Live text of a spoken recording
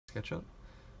Sketchup.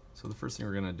 So the first thing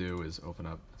we're going to do is open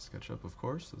up Sketchup, of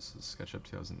course. This is Sketchup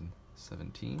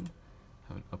 2017.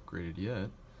 Haven't upgraded yet.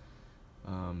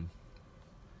 And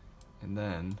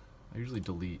then I usually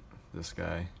delete this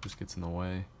guy, just gets in the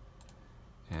way.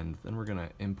 And then we're going to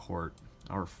import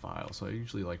our file. So I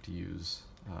usually like to use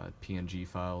PNG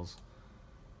files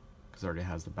because it already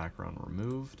has the background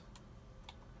removed.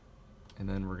 And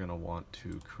then we're going to want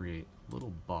to create a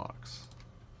little box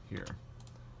here.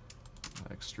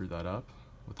 Extrude that up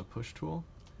with the push tool.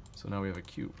 So now we have a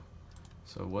cube.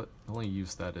 So what the only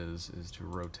use that is to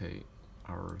rotate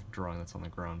our drawing that's on the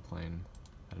ground plane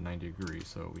at a 90 degrees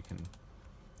so we can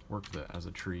work with it as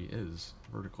a tree is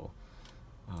vertical.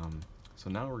 So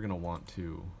now we're going to want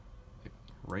to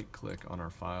right click on our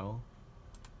file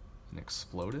and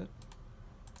explode it.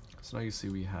 So now you see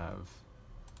we have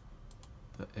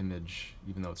the image,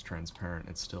 even though it's transparent,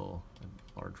 it's still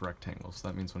a large rectangle. So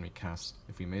that means when we cast,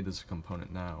 if we made this a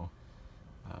component now,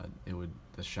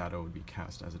 the shadow would be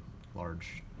cast as a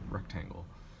large rectangle.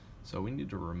 So we need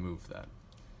to remove that.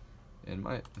 And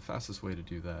the fastest way to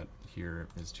do that here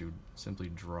is to simply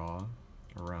draw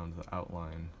around the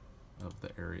outline of the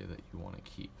area that you want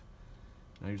to keep.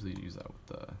 And I usually use that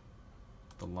with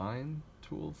the line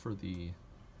tool for the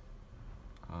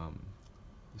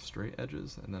straight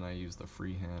edges, and then I use the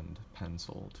freehand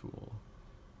pencil tool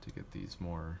to get these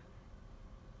more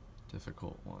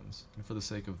difficult ones. And for the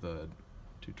sake of the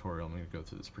tutorial, I'm going to go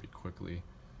through this pretty quickly.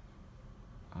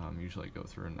 Usually I go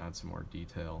through and add some more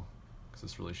detail because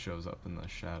this really shows up in the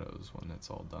shadows when it's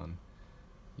all done.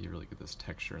 You really get this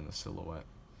texture in the silhouette.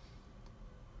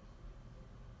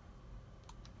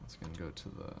 It's going to go to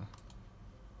the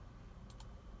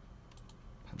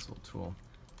pencil tool.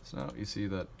 So now you see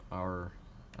that our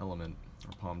element,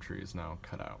 our palm tree, is now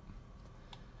cut out.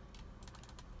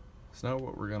 So now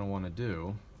what we're going to want to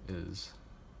do is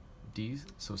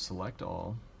select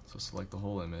all, so select the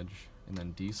whole image, and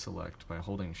then deselect by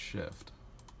holding shift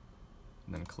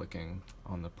and then clicking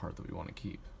on the part that we want to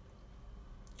keep.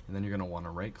 And then you're going to want to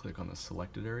right click on the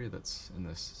selected area that's in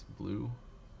this blue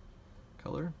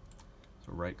color.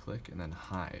 So right click and then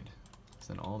hide.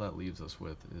 So then all that leaves us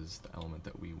with is the element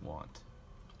that we want,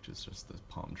 which is just the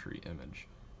palm tree image.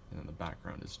 And then the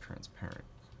background is transparent.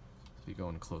 So if you go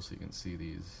in closely, you can see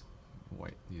these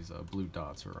blue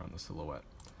dots around the silhouette.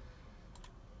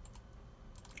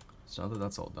 So now that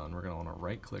that's all done, we're going to want to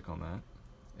right click on that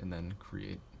and then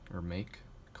create or make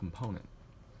component.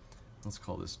 Let's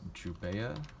call this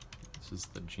Jubea. This is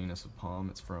the genus of palm.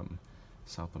 It's from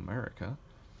South America.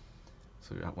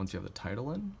 So once you have the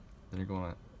title in, then you're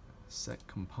going to set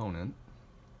component.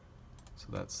 So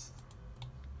that's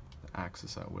the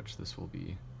axis at which this will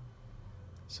be.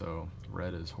 So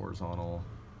red is horizontal,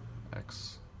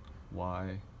 X,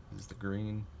 Y is the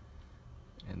green,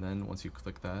 and then once you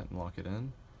click that and lock it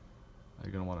in,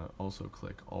 you're going to want to also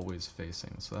click always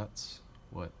facing. So that's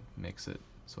what makes it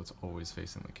so it's always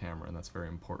facing the camera, and that's very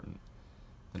important.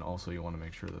 Then also you want to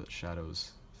make sure that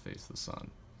shadows face the sun.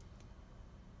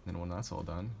 Then when that's all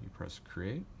done, you press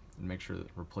create and make sure that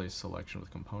replace selection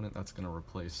with component. That's going to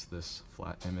replace this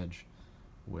flat image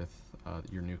with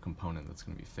your new component that's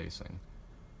going to be facing.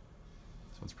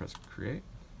 So let's press create.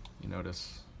 You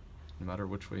notice no matter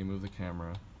which way you move the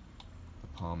camera, the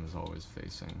palm is always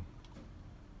facing.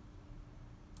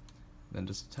 Then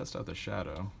just to test out the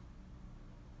shadow,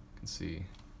 you can see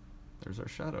there's our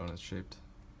shadow and it's shaped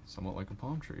somewhat like a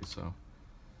palm tree. So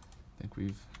I think we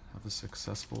have a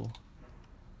successful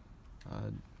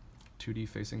 2D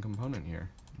facing component here.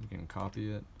 You can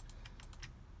copy it.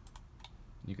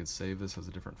 You can save this as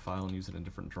a different file and use it in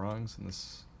different drawings, and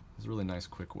this is a really nice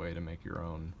quick way to make your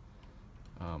own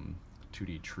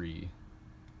 2D tree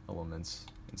elements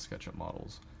in SketchUp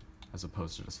models, as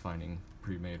opposed to just finding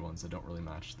pre-made ones that don't really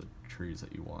match the trees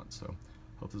that you want. So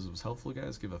hope this was helpful,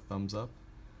 guys. Give a thumbs up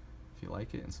if you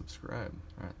like it and subscribe.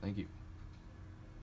 Alright, thank you.